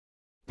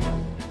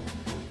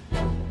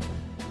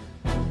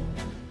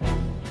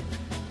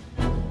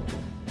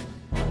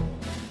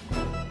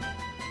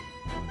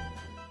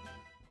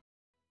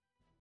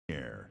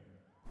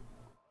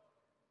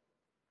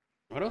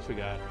What else we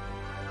got?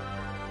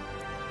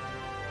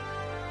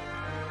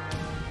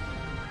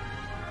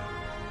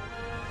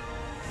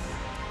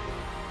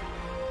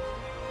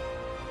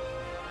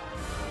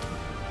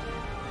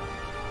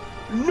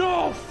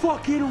 No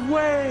fucking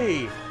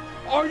way!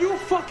 Are you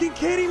fucking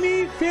kidding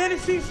me?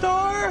 Phantasy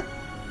Star?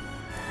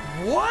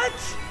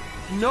 What?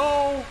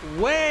 No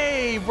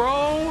way,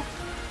 bro.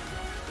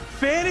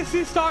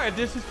 Phantasy Star. If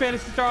this is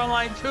Phantasy Star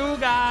Online 2,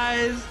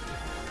 guys.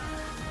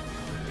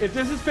 If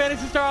this is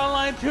Phantasy Star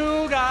Online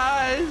 2,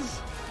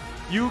 guys.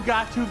 You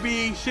got to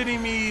be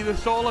shitting me. The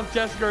soul of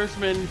Jess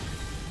Gersman.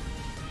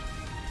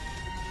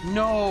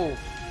 No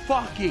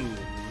fucking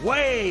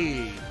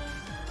way.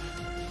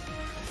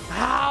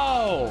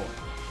 How?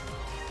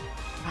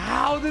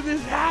 How did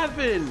this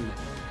happen?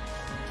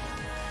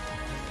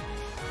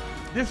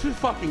 This is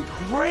fucking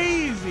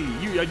crazy.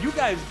 You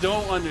guys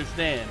don't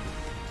understand.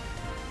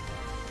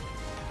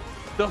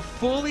 The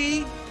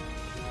fully...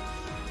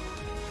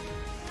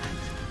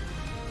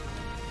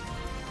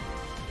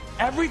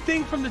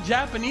 Everything from the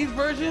Japanese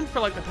version for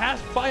like the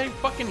past 5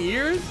 fucking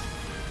years?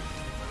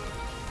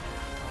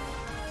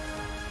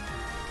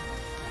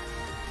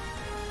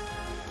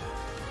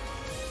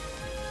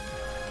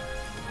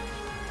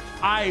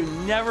 I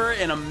never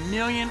in a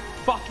million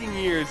fucking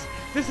years.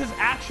 This is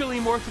actually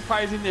more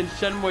surprising than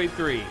Shenmue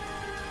 3.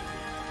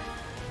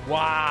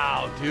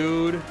 Wow,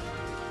 dude.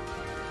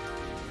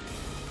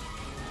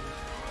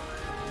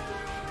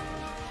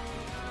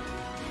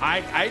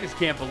 I just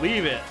can't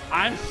believe it.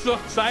 I'm so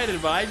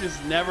excited, but I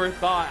just never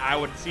thought I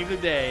would see the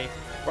day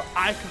where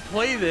I could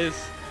play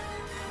this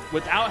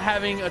without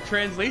having a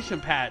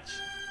translation patch.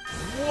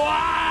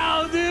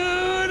 Wow,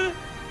 dude.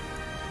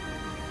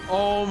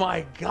 Oh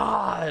my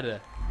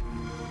God.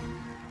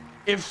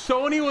 If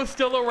Sony was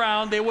still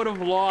around, they would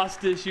have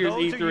lost this year's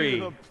E3. Those of you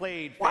who have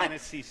played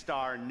Phantasy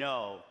Star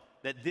know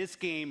that this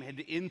game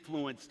had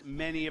influenced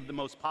many of the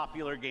most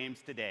popular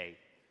games today.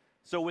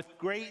 So with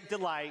great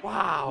delight,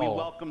 we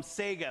welcome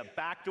Sega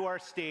back to our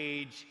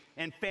stage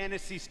and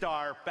Phantasy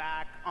Star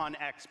back on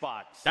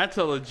Xbox. That's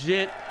a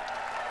legit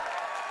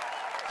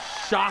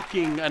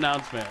shocking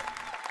announcement.